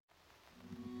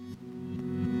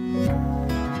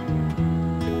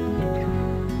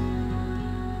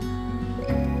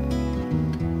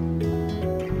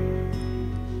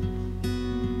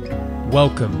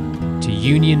Welcome to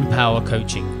Union Power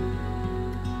Coaching,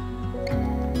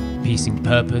 piecing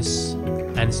purpose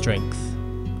and strength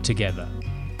together.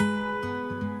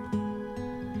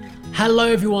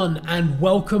 Hello everyone and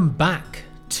welcome back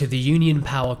to the Union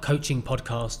Power Coaching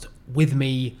podcast with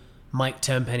me, Mike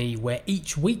Turnpenny, where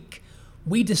each week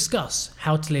we discuss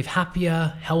how to live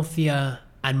happier, healthier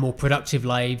and more productive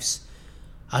lives.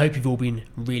 I hope you've all been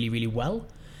really well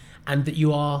and that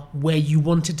you are where you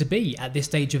wanted to be at this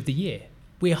stage of the year.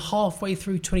 We're halfway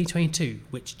through 2022,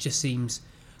 which just seems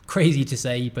crazy to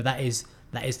say, but that is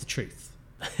the truth.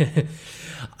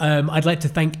 I'd like to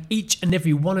thank each and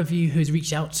every one of you who's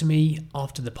reached out to me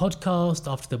after the podcast,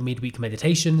 after the midweek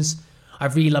meditations.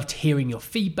 I've really loved hearing your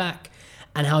feedback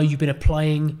and how you've been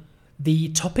applying the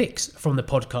topics from the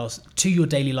podcast to your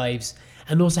daily lives,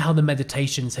 and also how the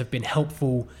meditations have been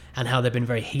helpful and how they've been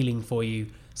very healing for you.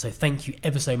 So thank you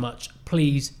ever so much.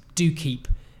 Please do keep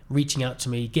reaching out to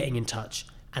me, getting in touch,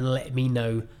 and let me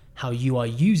know how you are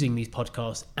using these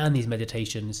podcasts and these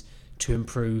meditations to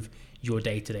improve your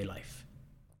day-to-day life.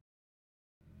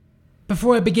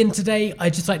 Before I begin today,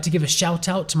 I'd just like to give a shout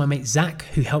out to my mate Zach,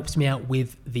 who helps me out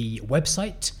with the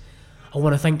website. I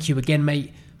want to thank you again,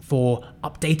 mate, for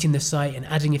updating the site and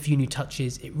adding a few new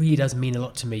touches. It really does mean a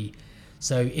lot to me.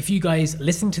 So if you guys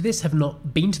listening to this have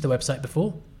not been to the website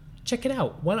before, check it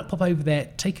out. Why not pop over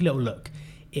there, take a little look.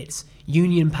 It's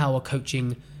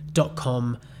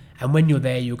unionpowercoaching.com, and when you're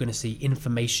there, you're going to see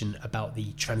information about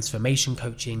the transformation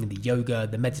coaching, the yoga,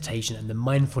 the meditation, and the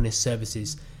mindfulness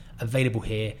services available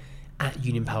here at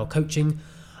Union Power Coaching,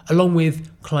 along with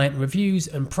client reviews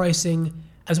and pricing,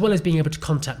 as well as being able to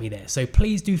contact me there. So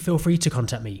please do feel free to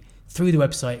contact me through the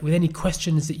website with any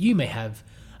questions that you may have,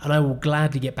 and I will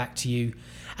gladly get back to you.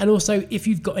 And also, if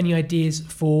you've got any ideas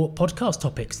for podcast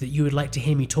topics that you would like to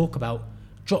hear me talk about,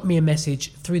 drop me a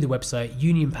message through the website,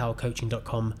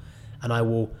 unionpowercoaching.com, and I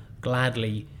will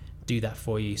gladly do that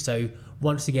for you. So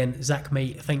once again, Zach,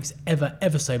 mate, thanks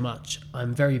ever so much.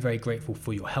 I'm very grateful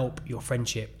for your help, your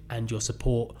friendship, and your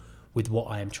support with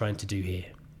what I am trying to do here.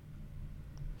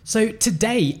 So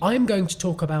today, I'm going to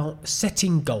talk about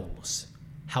setting goals,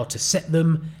 how to set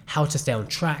them, how to stay on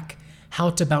track, how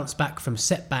to bounce back from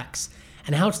setbacks,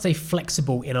 and how to stay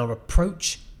flexible in our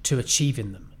approach to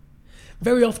achieving them.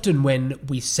 Very often when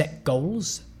we set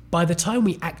goals, by the time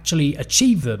we actually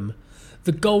achieve them,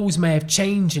 the goals may have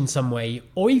changed in some way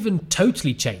or even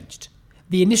totally changed.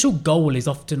 The initial goal is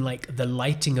often like the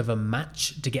lighting of a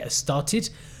match to get us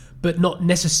started, but not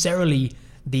necessarily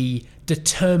the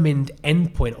determined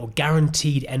endpoint or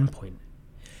guaranteed endpoint.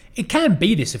 It can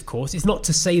be this, of course. It's not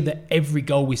to say that every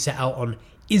goal we set out on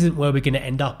isn't where we're going to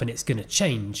end up and it's going to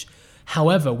change.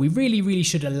 However, we really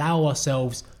should allow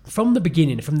ourselves from the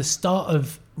beginning, from the start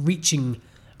of reaching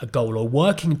a goal or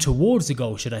working towards a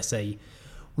goal, should I say,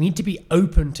 we need to be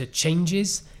open to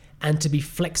changes and to be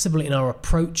flexible in our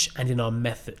approach and in our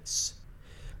methods.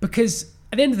 Because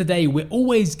at the end of the day, we're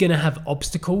always going to have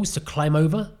obstacles to climb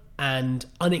over and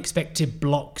unexpected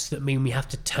blocks that mean we have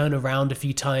to turn around a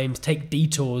few times, take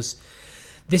detours.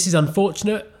 This is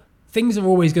unfortunate. Things are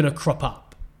always going to crop up.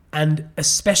 And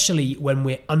especially when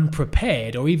we're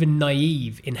unprepared or even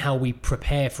naive in how we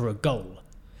prepare for a goal.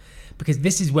 Because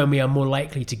this is when we are more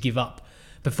likely to give up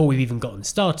before we've even gotten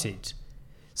started.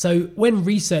 So when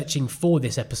researching for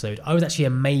this episode, I was actually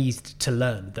amazed to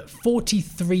learn that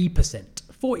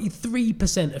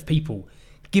 43% of people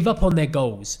give up on their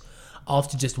goals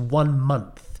after just 1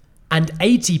 month. And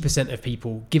 80% of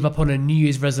people give up on a New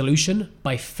Year's resolution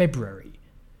by February.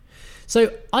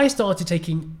 So I started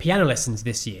taking piano lessons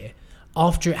this year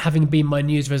after it having been my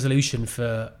New Year's resolution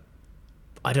for,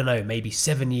 I don't know, maybe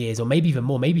 7 years or maybe even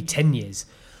more, maybe 10 years.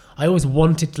 I always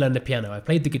wanted to learn the piano. I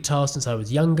played the guitar since I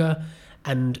was younger,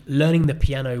 and learning the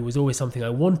piano was always something I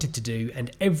wanted to do. And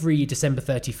every December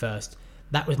 31st,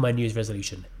 that was my New Year's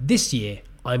resolution. This year,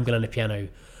 I'm going to learn the piano,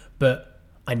 but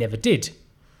I never did.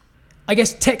 I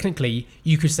guess technically,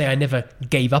 you could say I never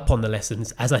gave up on the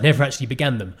lessons as I never actually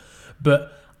began them.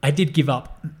 But I did give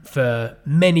up for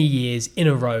many years in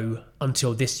a row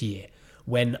until this year,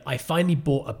 when I finally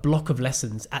bought a block of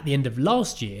lessons at the end of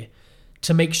last year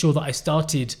to make sure that I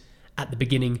started at the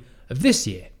beginning of this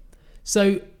year.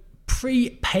 So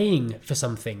prepaying for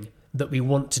something that we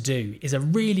want to do is a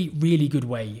really good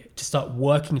way to start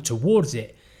working towards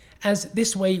it, as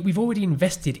this way we've already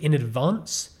invested in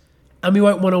advance and we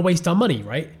won't want to waste our money,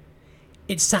 right?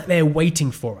 It's sat there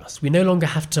waiting for us. We no longer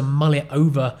have to mull it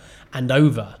over and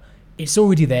over. It's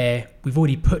already there. We've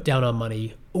already put down our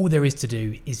money. All there is to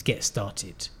do is get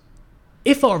started.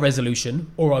 If our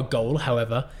resolution or our goal,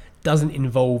 however, doesn't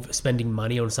involve spending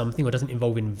money on something or doesn't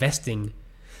involve investing,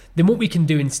 then what we can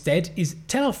do instead is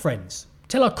tell our friends,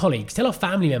 tell our colleagues, tell our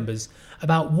family members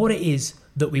about what it is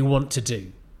that we want to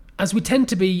do, as we tend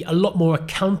to be a lot more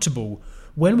accountable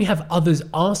when we have others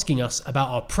asking us about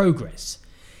our progress.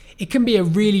 It can be a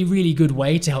really, really good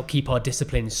way to help keep our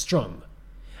discipline strong,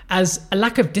 as a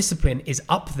lack of discipline is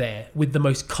up there with the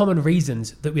most common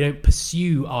reasons that we don't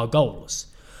pursue our goals,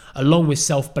 along with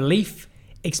self-belief,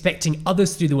 expecting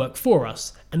others to do the work for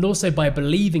us, and also by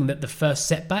believing that the first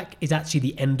setback is actually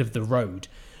the end of the road,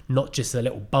 not just a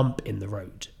little bump in the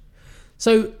road.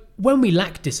 So when we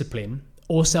lack discipline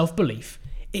or self-belief,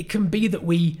 it can be that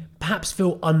we perhaps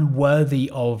feel unworthy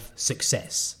of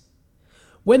success.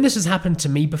 When this has happened to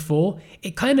me before,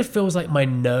 it kind of feels like my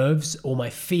nerves or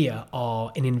my fear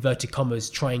are, in inverted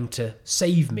commas, trying to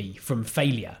save me from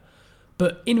failure.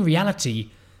 But in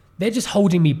reality, they're just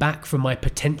holding me back from my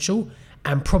potential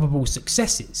and probable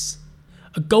successes.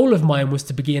 A goal of mine was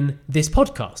to begin this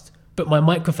podcast, but my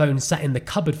microphone sat in the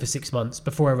cupboard for 6 months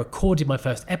before I recorded my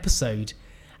first episode,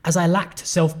 as I lacked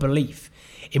self-belief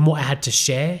in what I had to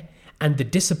share and the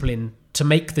discipline to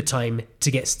make the time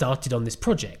to get started on this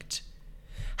project.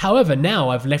 However, now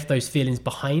I've left those feelings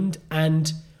behind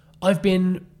and I've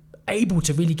been able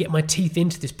to really get my teeth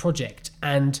into this project,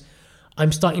 and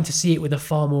I'm starting to see it with a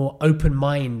far more open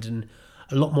mind and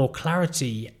a lot more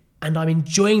clarity, and I'm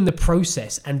enjoying the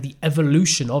process and the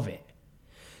evolution of it.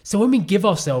 So when we give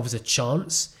ourselves a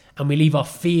chance and we leave our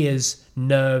fears,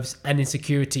 nerves and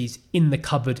insecurities in the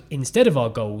cupboard instead of our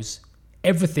goals,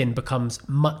 everything becomes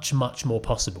much, much more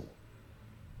possible.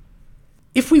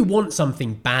 If we want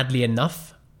something badly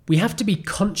enough, we have to be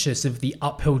conscious of the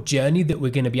uphill journey that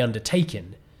we're going to be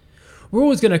undertaking. We're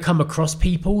always going to come across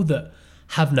people that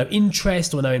have no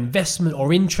interest or no investment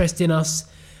or interest in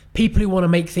us, people who want to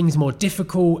make things more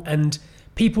difficult, and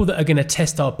people that are going to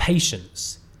test our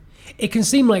patience. It can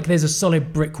seem like there's a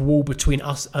solid brick wall between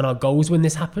us and our goals when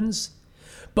this happens,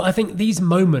 but I think these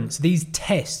moments, these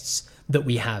tests that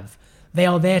we have, they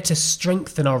are there to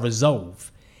strengthen our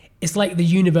resolve. It's like the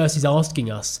universe is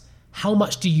asking us, how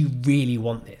much do you really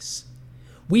want this?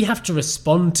 We have to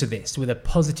respond to this with a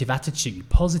positive attitude,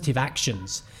 positive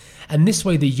actions, and this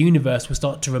way the universe will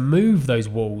start to remove those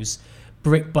walls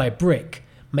brick by brick,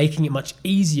 making it much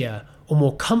easier or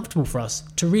more comfortable for us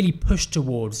to really push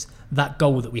towards that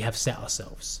goal that we have set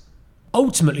ourselves.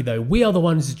 Ultimately though, we are the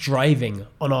ones driving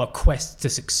on our quest to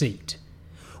succeed.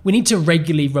 We need to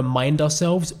regularly remind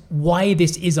ourselves why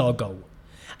this is our goal,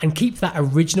 and keep that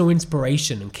original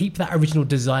inspiration and keep that original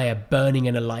desire burning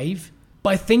and alive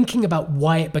by thinking about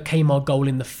why it became our goal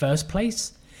in the first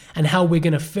place, and how we're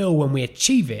going to feel when we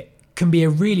achieve it can be a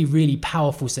really, really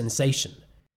powerful sensation.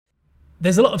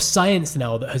 There's a lot of science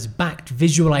now that has backed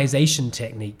visualization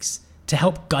techniques to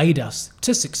help guide us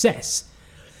to success.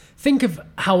 Think of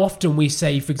how often we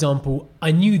say, for example,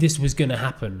 I knew this was going to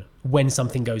happen when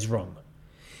something goes wrong.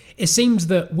 It seems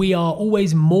that we are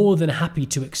always more than happy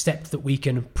to accept that we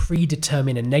can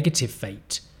predetermine a negative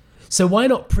fate. So why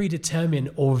not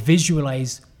predetermine or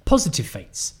visualize positive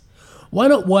fates? Why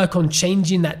not work on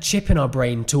changing that chip in our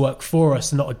brain to work for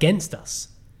us and not against us?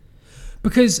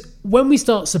 Because when we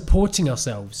start supporting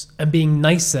ourselves and being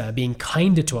nicer, being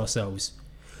kinder to ourselves,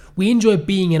 we enjoy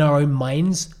being in our own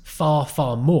minds far,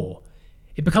 far more.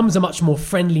 It becomes a much more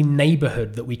friendly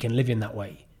neighborhood that we can live in that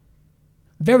way.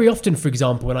 Very often, for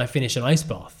example, when I finish an ice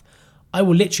bath, I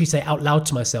will literally say out loud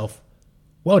to myself,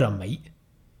 well done, mate.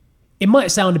 It might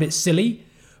sound a bit silly,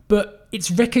 but it's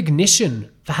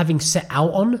recognition for having set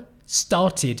out on,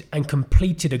 started and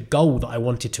completed a goal that I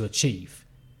wanted to achieve.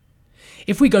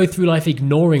 If we go through life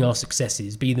ignoring our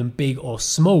successes, be them big or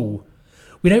small,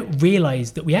 we don't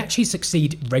realise that we actually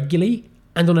succeed regularly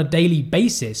and on a daily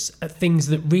basis at things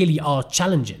that really are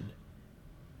challenging.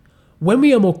 When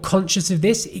we are more conscious of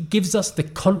this, it gives us the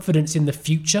confidence in the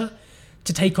future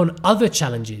to take on other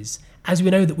challenges, as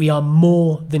we know that we are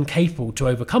more than capable to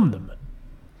overcome them.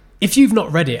 If you've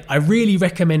not read it, I really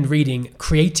recommend reading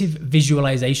Creative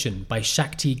Visualization by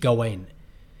Shakti Gawain.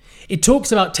 It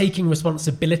talks about taking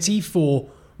responsibility for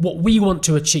what we want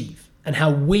to achieve and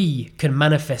how we can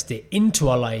manifest it into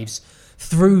our lives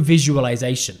through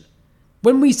visualization.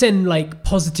 When we send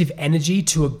positive energy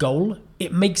to a goal,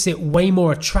 it makes it way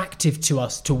more attractive to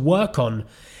us to work on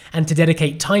and to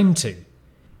dedicate time to.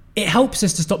 It helps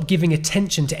us to stop giving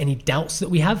attention to any doubts that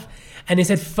we have and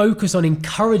instead focus on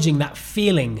encouraging that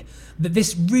feeling that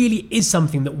this really is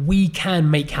something that we can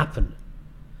make happen.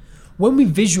 When we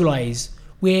visualize,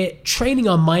 we're training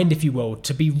our mind, if you will,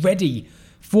 to be ready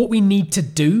for what we need to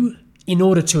do in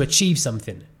order to achieve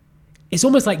something. It's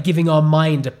almost like giving our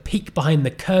mind a peek behind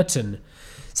the curtain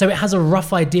so it has a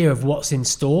rough idea of what's in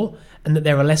store and that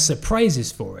there are less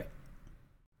surprises for it.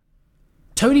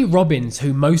 Tony Robbins,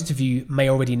 who most of you may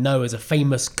already know as a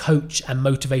famous coach and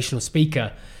motivational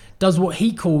speaker, does what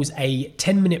he calls a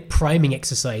 10-minute priming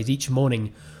exercise each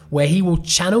morning, where he will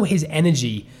channel his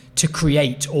energy to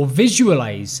create or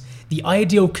visualize the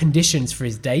ideal conditions for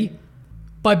his day.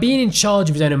 By being in charge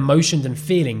of his own emotions and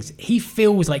feelings, he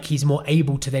feels like he's more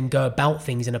able to then go about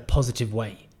things in a positive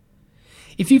way.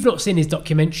 If you've not seen his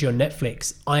documentary on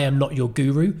Netflix, I Am Not Your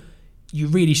Guru, you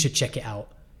really should check it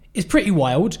out. It's pretty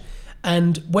wild,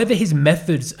 and whether his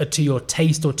methods are to your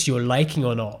taste or to your liking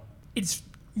or not, it's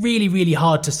really, really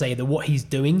hard to say that what he's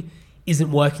doing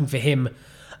isn't working for him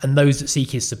and those that seek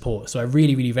his support. So I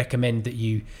really, really recommend that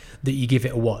you give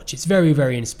it a watch. It's very,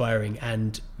 very inspiring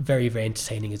and very, very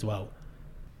entertaining as well.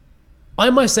 I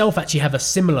myself actually have a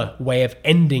similar way of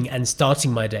ending and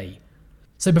starting my day.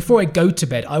 So before I go to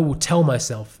bed, I will tell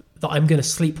myself that I'm going to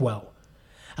sleep well,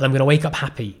 and I'm going to wake up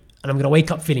happy, and I'm going to wake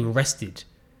up feeling rested.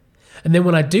 And then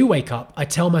when I do wake up, I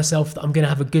tell myself that I'm going to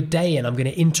have a good day and I'm going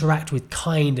to interact with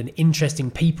kind and interesting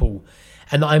people,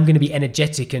 and that I'm going to be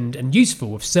energetic and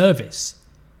useful, of service.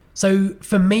 So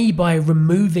for me, by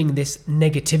removing this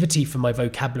negativity from my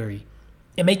vocabulary,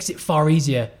 it makes it far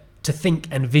easier to think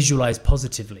and visualize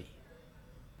positively.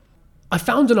 I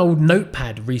found an old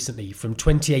notepad recently from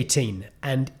 2018,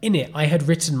 and in it I had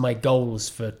written my goals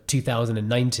for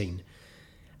 2019.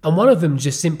 And one of them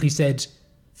just simply said,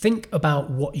 think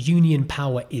about what union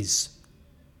power is.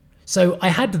 So I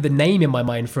had the name in my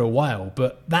mind for a while,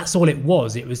 but that's all it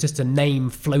was. It was just a name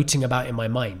floating about in my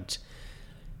mind.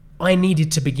 I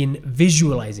needed to begin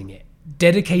visualizing it,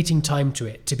 dedicating time to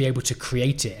it to be able to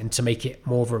create it and to make it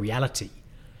more of a reality.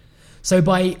 So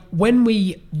when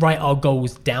we write our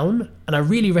goals down, and I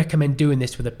really recommend doing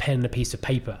this with a pen and a piece of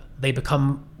paper, they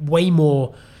become way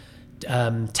more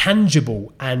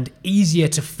tangible and easier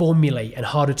to formulate and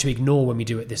harder to ignore when we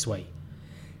do it this way.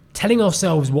 Telling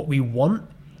ourselves what we want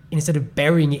instead of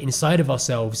burying it inside of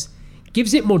ourselves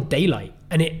gives it more daylight,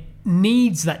 and it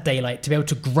needs that daylight to be able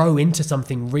to grow into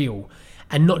something real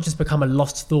and not just become a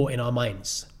lost thought in our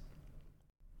minds.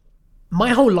 My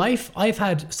whole life, I've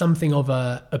had something of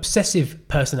an obsessive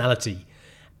personality.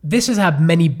 This has had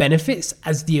many benefits,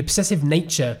 as the obsessive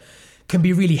nature can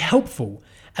be really helpful,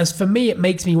 as for me it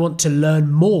makes me want to learn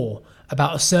more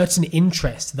about a certain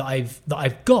interest that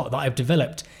I've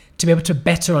developed to be able to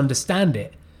better understand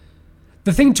it.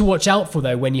 The thing to watch out for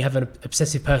though when you have an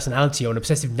obsessive personality or an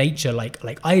obsessive nature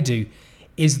like I do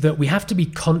is that we have to be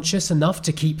conscious enough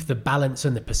to keep the balance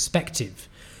and the perspective.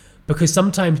 Because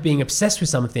sometimes being obsessed with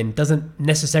something doesn't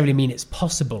necessarily mean it's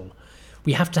possible.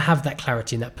 We have to have that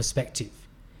clarity and that perspective.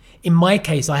 In my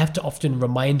case, I have to often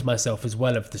remind myself as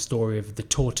well of the story of the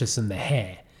tortoise and the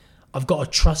hare. I've got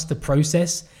to trust the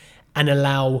process and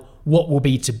allow what will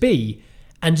be to be,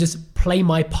 and just play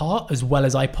my part as well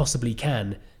as I possibly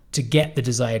can to get the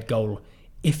desired goal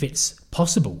if it's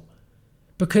possible.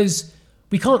 Because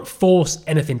we can't force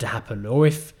anything to happen, or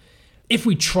if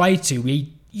we try to,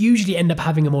 we usually end up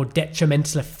having a more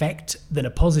detrimental effect than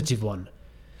a positive one.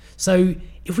 So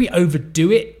if we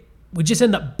overdo it, we just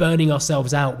end up burning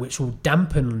ourselves out, which will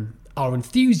dampen our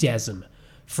enthusiasm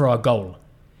for our goal.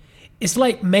 It's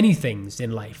like many things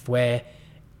in life where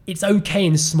it's okay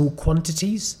in small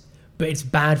quantities, but it's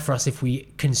bad for us if we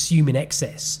consume in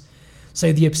excess.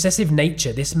 So the obsessive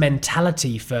nature, this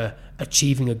mentality for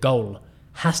achieving a goal,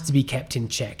 has to be kept in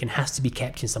check and has to be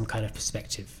kept in some kind of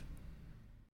perspective.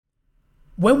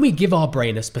 When we give our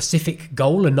brain a specific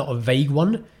goal and not a vague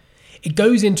one, it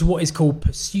goes into what is called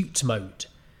pursuit mode.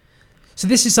 So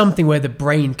this is something where the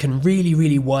brain can really,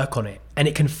 really work on it, and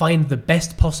it can find the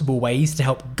best possible ways to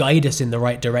help guide us in the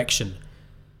right direction.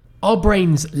 Our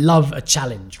brains love a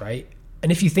challenge, right?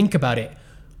 And if you think about it,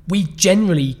 we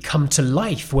generally come to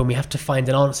life when we have to find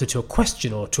an answer to a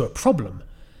question or to a problem.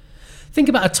 Think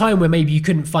about a time where maybe you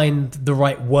couldn't find the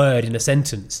right word in a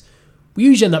sentence. We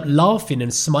usually end up laughing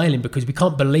and smiling because we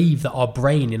can't believe that our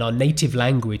brain in our native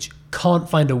language can't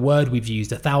find a word we've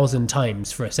used 1,000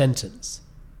 times for a sentence.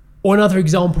 Or another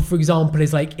example, for example,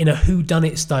 is like in a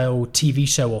whodunit style TV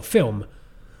show or film.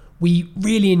 We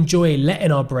really enjoy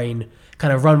letting our brain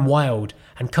kind of run wild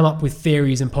and come up with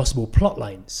theories and possible plot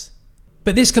lines.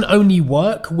 But this can only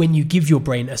work when you give your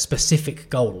brain a specific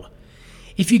goal.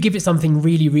 If you give it something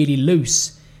really, really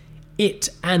loose, it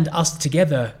and us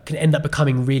together can end up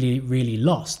becoming really, really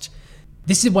lost.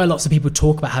 This is why lots of people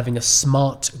talk about having a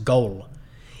SMART goal.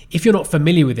 If you're not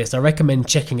familiar with this, I recommend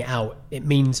checking it out. It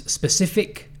means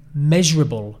specific,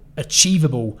 measurable,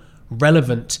 achievable,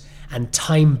 relevant, and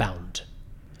time-bound.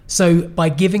 So by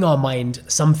giving our mind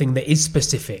something that is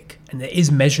specific and that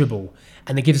is measurable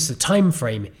and that gives us a time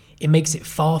frame, it makes it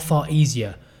far, far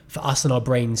easier for us and our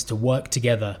brains to work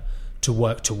together to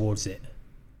work towards it.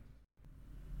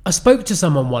 I spoke to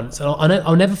someone once, and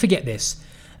I'll never forget this,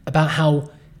 about how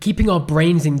keeping our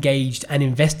brains engaged and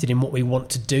invested in what we want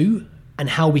to do and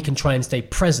how we can try and stay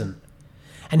present.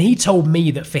 And he told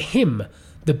me that for him,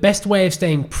 the best way of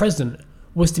staying present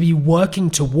was to be working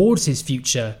towards his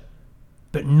future,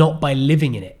 but not by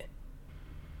living in it.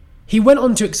 He went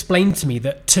on to explain to me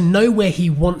that to know where he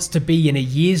wants to be in a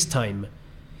year's time,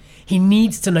 he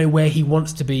needs to know where he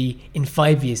wants to be in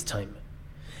 5 years' time.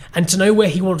 And to know where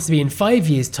he wants to be in 5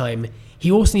 years' time,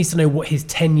 he also needs to know what his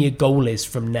 10-year goal is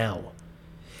from now.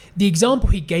 The example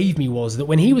he gave me was that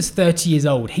when he was 30 years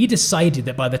old, he decided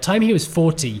that by the time he was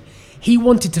 40, he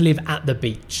wanted to live at the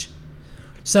beach.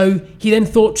 So he then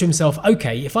thought to himself,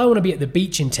 okay, if I want to be at the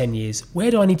beach in 10 years,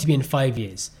 where do I need to be in 5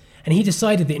 years? And he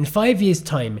decided that in 5 years'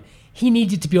 time, he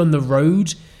needed to be on the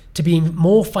road to being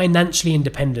more financially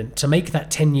independent to make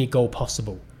that 10-year goal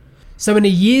possible. So in a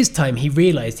year's time, he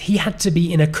realized he had to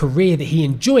be in a career that he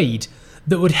enjoyed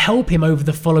that would help him over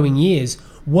the following years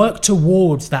work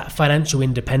towards that financial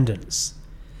independence.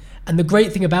 And the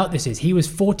great thing about this is he was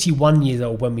 41 years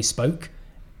old when we spoke,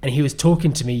 and he was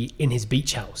talking to me in his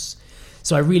beach house.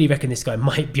 So I really reckon this guy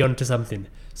might be onto something.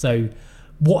 So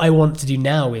what I want to do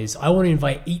now is I want to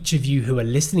invite each of you who are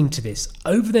listening to this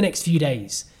over the next few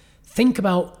days, think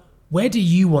about where do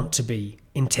you want to be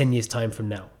in 10 years' time from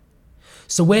now?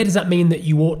 So where does that mean that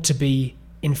you ought to be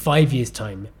in 5 years'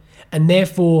 time? And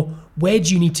therefore, where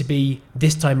do you need to be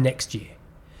this time next year?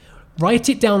 Write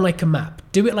it down like a map,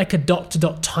 do it like a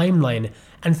dot-to-dot timeline,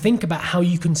 and think about how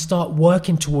you can start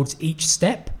working towards each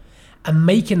step and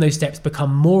making those steps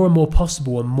become more and more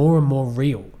possible and more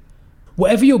real.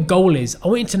 Whatever your goal is, I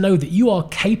want you to know that you are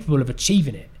capable of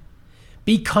achieving it.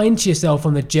 Be kind to yourself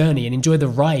on the journey and enjoy the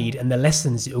ride and the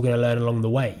lessons that you're going to learn along the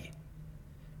way.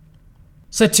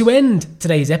 So to end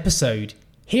today's episode,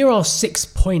 here are 6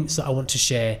 points that I want to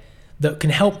share that can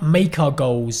help make our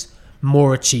goals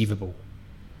more achievable.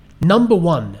 Number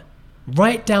 1,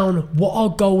 write down what our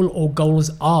goal or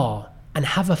goals are and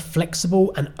have a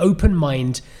flexible and open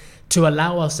mind to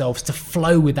allow ourselves to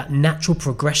flow with that natural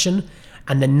progression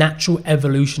and the natural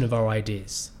evolution of our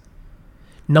ideas.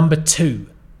 Number 2,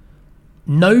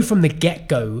 know from the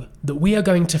get-go that we are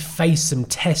going to face some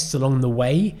tests along the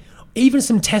way, even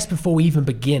some tests before we even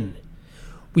begin.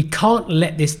 We can't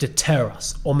let this deter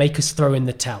us or make us throw in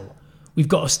the towel. We've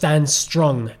got to stand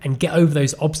strong and get over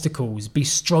those obstacles, be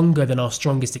stronger than our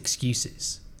strongest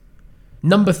excuses.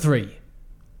 Number 3,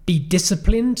 be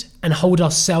disciplined and hold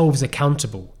ourselves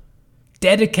accountable.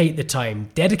 Dedicate the time,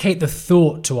 dedicate the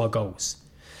thought to our goals.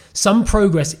 Some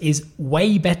progress is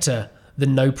way better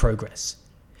than no progress.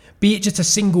 Be it just a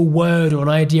single word or an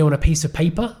idea on a piece of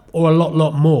paper or a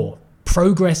lot more.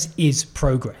 Progress is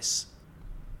progress.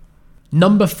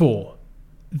 Number 4,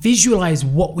 visualize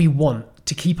what we want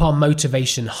to keep our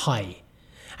motivation high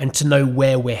and to know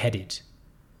where we're headed.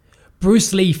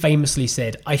 Bruce Lee famously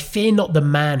said, "I fear not the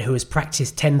man who has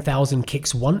practiced 10,000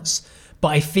 kicks once, but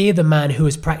I fear the man who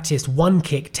has practiced one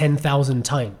kick 10,000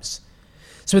 times."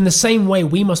 So in the same way,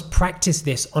 we must practice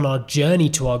this on our journey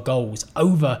to our goals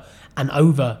over and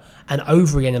over and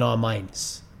over again in our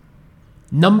minds.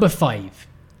 Number 5,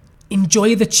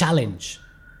 enjoy the challenge.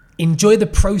 Enjoy the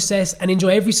process and enjoy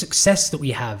every success that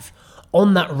we have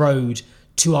on that road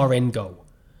to our end goal.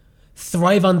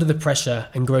 Thrive under the pressure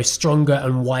and grow stronger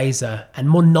and wiser and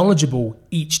more knowledgeable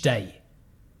each day.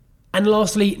 And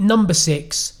lastly, number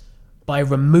 6, by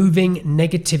removing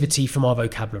negativity from our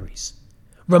vocabularies.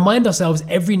 Remind ourselves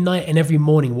every night and every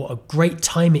morning what a great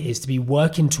time it is to be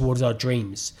working towards our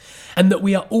dreams, and that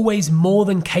we are always more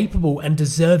than capable and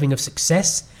deserving of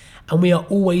success, and we are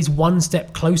always one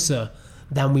step closer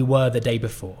than we were the day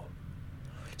before.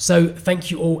 So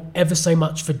thank you all ever so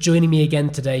much for joining me again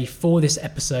today for this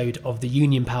episode of the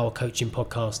Union Power Coaching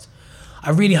Podcast.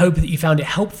 I really hope that you found it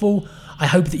helpful. I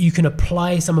hope that you can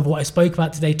apply some of what I spoke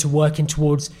about today to working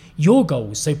towards your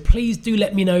goals. So please do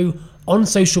let me know on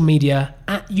social media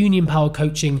at Union Power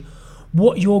Coaching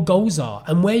what your goals are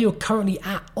and where you're currently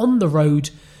at on the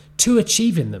road to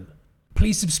achieving them.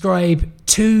 Please subscribe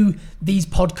to these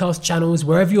podcast channels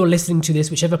wherever you're listening to this,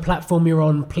 whichever platform you're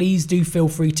on. Please do feel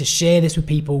free to share this with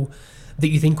people that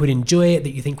you think would enjoy it,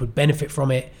 that you think would benefit from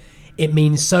it. It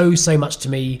means so much to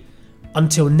me.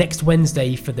 Until next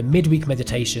Wednesday for the midweek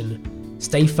meditation,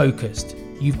 stay focused.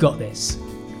 You've got this.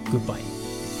 Goodbye.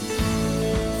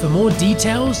 For more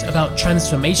details about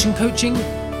transformation coaching,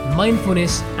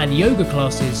 mindfulness, and yoga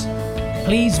classes,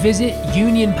 please visit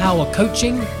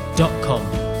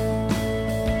unionpowercoaching.com.